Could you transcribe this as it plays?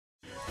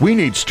We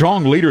need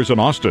strong leaders in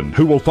Austin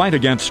who will fight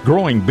against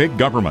growing big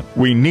government.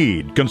 We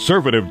need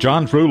conservative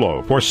John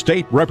Frullo for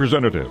state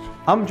representative.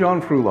 I'm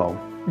John Frullo.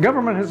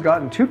 Government has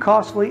gotten too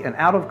costly and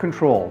out of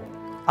control.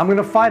 I'm going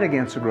to fight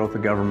against the growth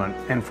of government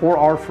and for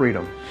our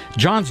freedom.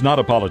 John's not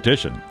a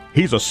politician.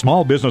 He's a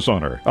small business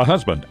owner, a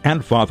husband,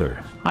 and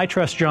father. I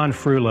trust John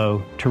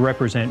Frullo to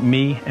represent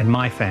me and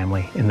my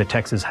family in the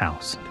Texas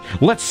House.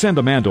 Let's send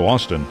a man to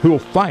Austin who will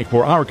fight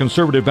for our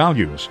conservative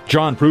values.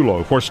 John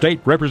Frullo for state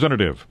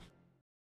representative.